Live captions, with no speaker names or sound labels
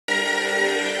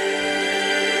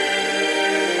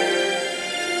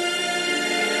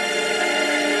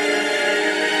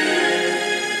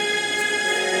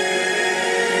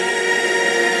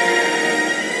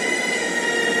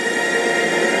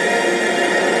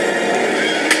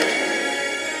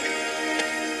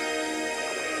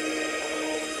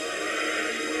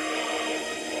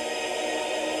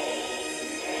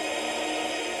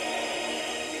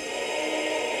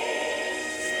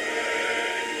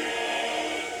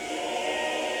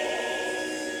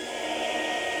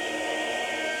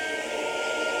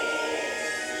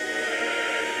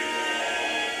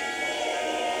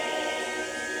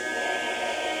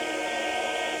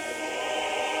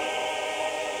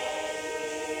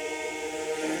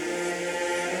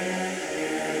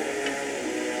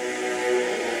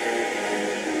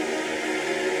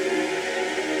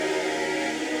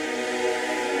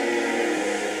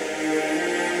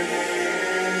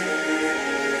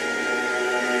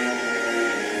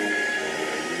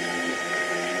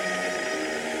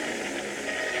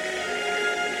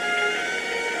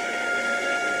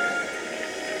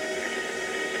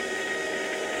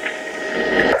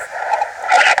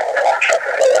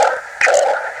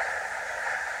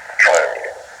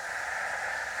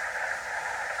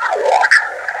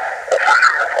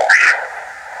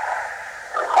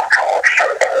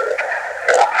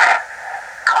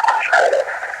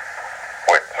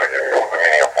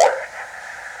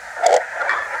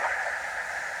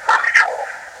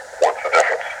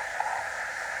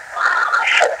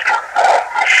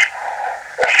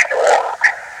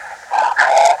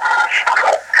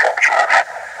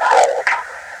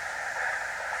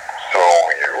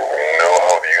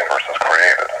universe is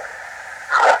created.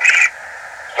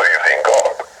 So you think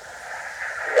God.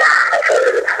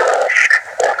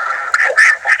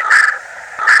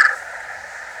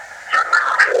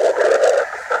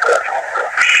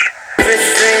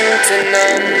 Everything to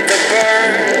numb the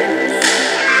burn.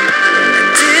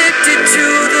 Addicted to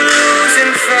the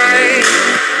losing fight.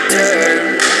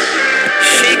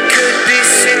 She could be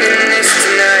singing this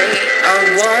tonight. I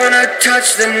wanna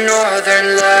touch the northern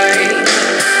light.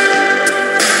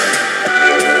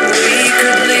 We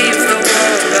could leave the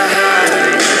world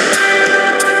behind.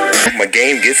 My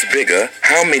game gets bigger.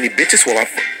 How many bitches will I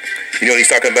You know what he's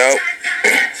talking about?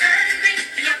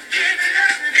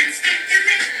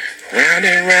 Round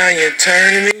and round you're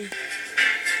turning me.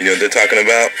 You know what they're talking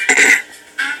about?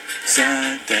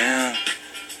 Side down.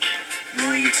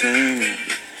 Now you turn me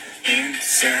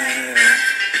inside out.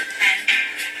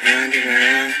 Round and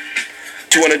round.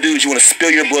 What you want to do is you want to spill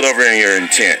your blood over in your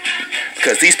intent.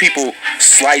 Because these people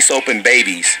slice open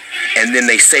babies and then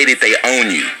they say that they own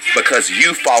you because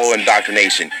you follow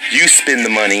indoctrination. You spend the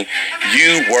money.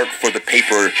 You work for the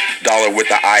paper dollar with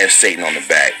the eye of Satan on the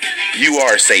back. You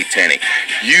are satanic.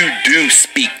 You do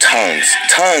speak tongues.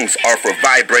 Tongues are for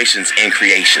vibrations and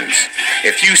creations.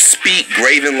 If you speak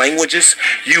graven languages,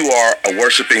 you are a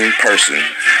worshiping person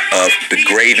of the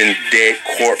graven dead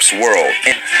corpse world.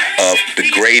 Of the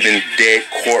graven dead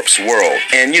corpse world.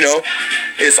 And you know,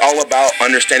 it's all about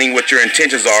understanding what your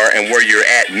intentions are and where you're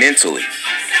at mentally.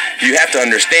 You have to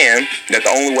understand that the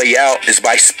only way out is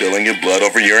by spilling your blood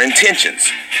over your intentions.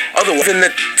 Otherwise,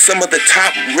 some of the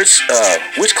top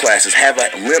witch classes have a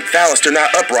limp phallus. They're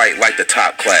not upright like the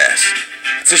top class.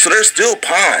 So they're still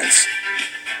pawns.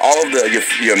 All of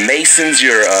your Masons,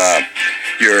 your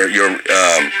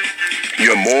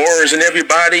Moors and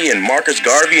everybody, and Marcus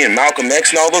Garvey and Malcolm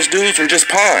X and all those dudes were just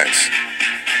pawns.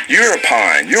 You're a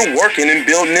pawn. You're working and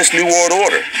building this new world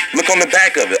order. Look on the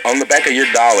back of it. On the back of your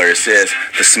dollar, it says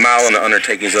the smile and the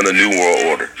undertakings of the new world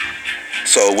order.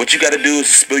 So what you got to do is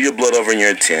spill your blood over in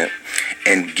your intent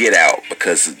and get out,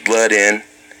 because it's blood in.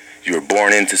 You were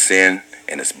born into sin,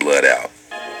 and it's blood out.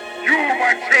 You,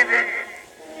 my children,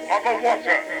 are the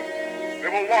water. They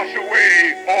will wash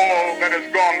away all that has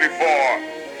gone before.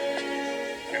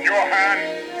 In your hand,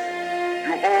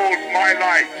 you hold my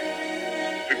light,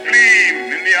 to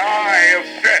gleam in the eye of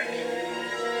Set.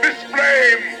 This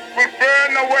flame will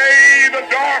burn away the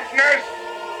darkness,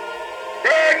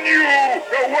 burn you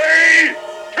away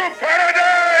to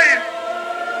paradise!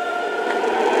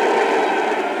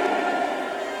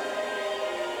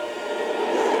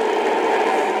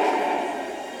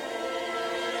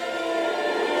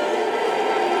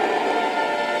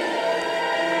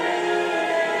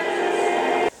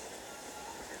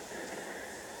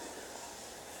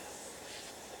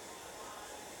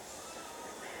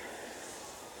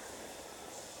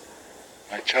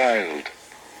 My child,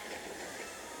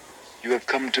 you have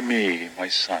come to me, my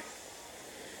son.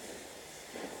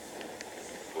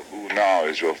 For who now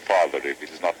is your father if it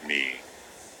is not me?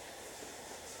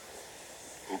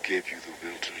 Who gave you the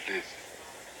will to live?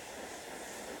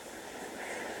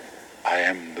 I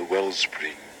am the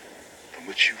wellspring from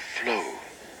which you flow.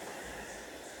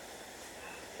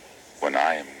 When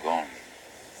I am gone,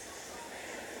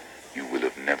 you will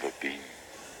have never been.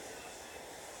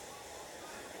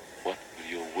 What will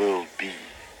your world be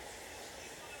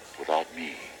without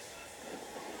me?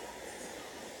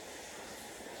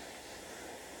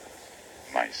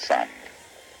 My son.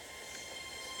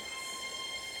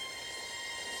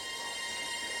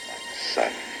 My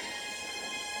son.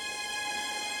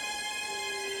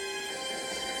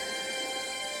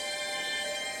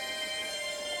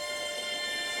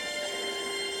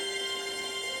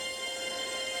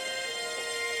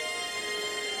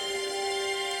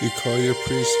 You call your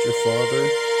priest your father?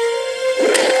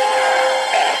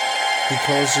 He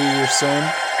calls you your son?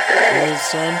 Your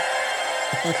son?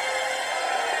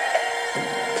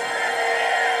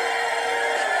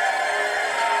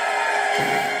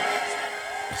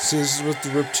 See, this is what the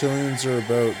reptilians are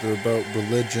about. They're about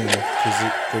religion, because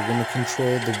they're going to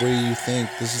control the way you think.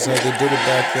 This is how they did it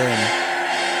back then.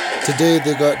 Today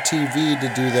they got TV to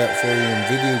do that for you in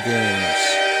video games.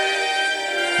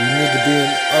 You need to be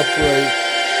an upright,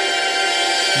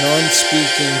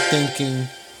 non-speaking, thinking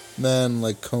man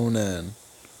like Conan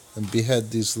and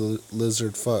behead these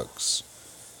lizard fucks.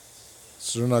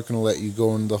 So they're not going to let you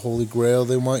go in the Holy Grail.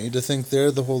 They want you to think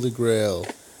they're the Holy Grail.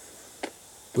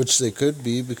 Which they could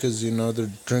be, because, you know, they're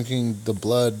drinking the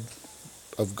blood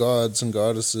of gods and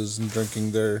goddesses and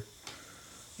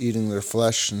eating their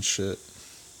flesh and shit.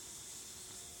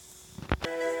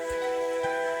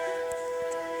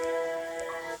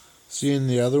 See, in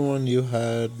the other one you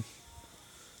had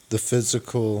the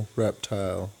physical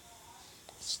reptile.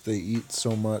 They eat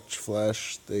so much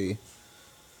flesh, they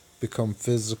become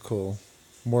physical,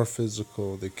 more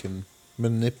physical. They can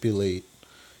manipulate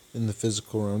in the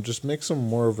physical realm. Just makes them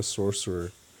more of a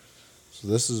sorcerer. So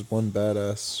this is one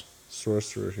badass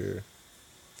sorcerer here.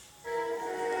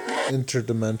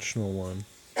 Interdimensional one.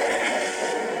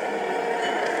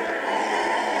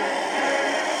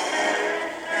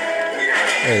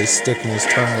 Yeah, he's sticking his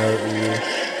tongue out at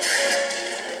you.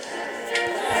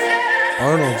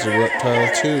 Arnold's a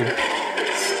reptile too.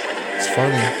 It's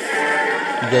funny.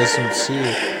 You guys don't see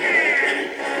it.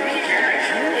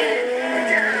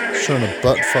 He's trying to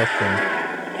butt fuck him.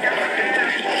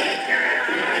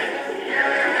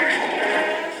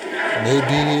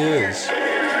 Maybe he is.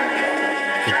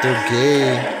 But they're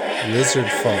gay lizard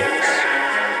fucks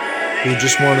who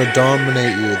just want to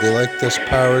dominate you. They like this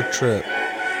power trip.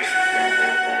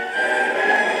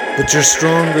 But you're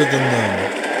stronger than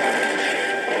them.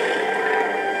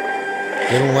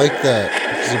 They don't like that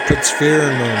because it puts fear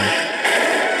in them.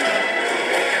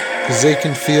 Because they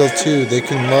can feel too. They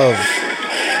can love.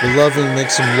 The loving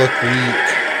makes them look weak.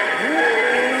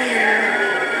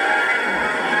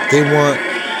 They want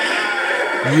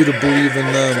you to believe in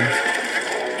them.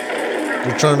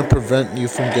 They're trying to prevent you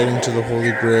from getting to the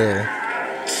Holy Grail.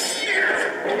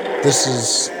 This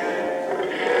is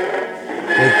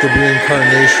like the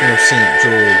reincarnation of St.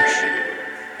 George.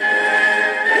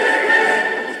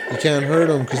 You can't hurt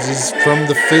him because he's from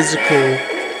the physical.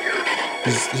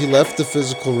 He left the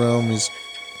physical realm. He's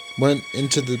went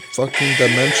into the fucking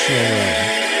dimensional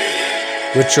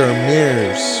realm, which are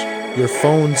mirrors. Your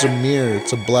phone's a mirror.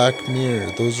 It's a black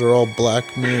mirror. Those are all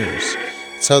black mirrors.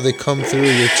 It's how they come through.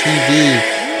 Your TV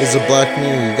is a black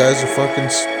mirror. You guys are fucking...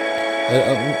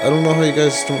 I don't know how you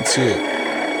guys don't see it.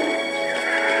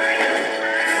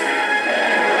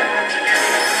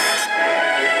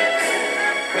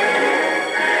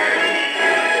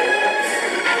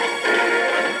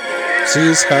 See,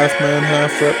 he's half man,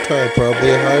 half reptile.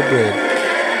 Probably a hybrid.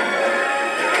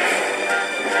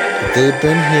 But they've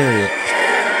been here.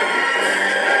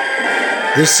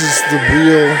 This is the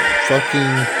real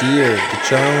fucking deal, the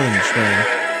challenge, man.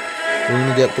 We're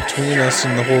gonna get between us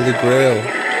and the Holy Grail.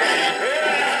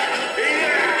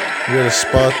 We gotta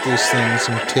spot these things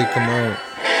and take them out.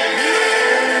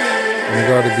 And we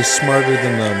gotta be smarter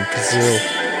than them, because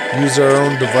they'll use our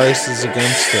own devices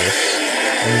against us.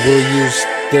 And we'll use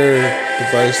their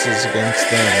devices against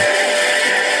them.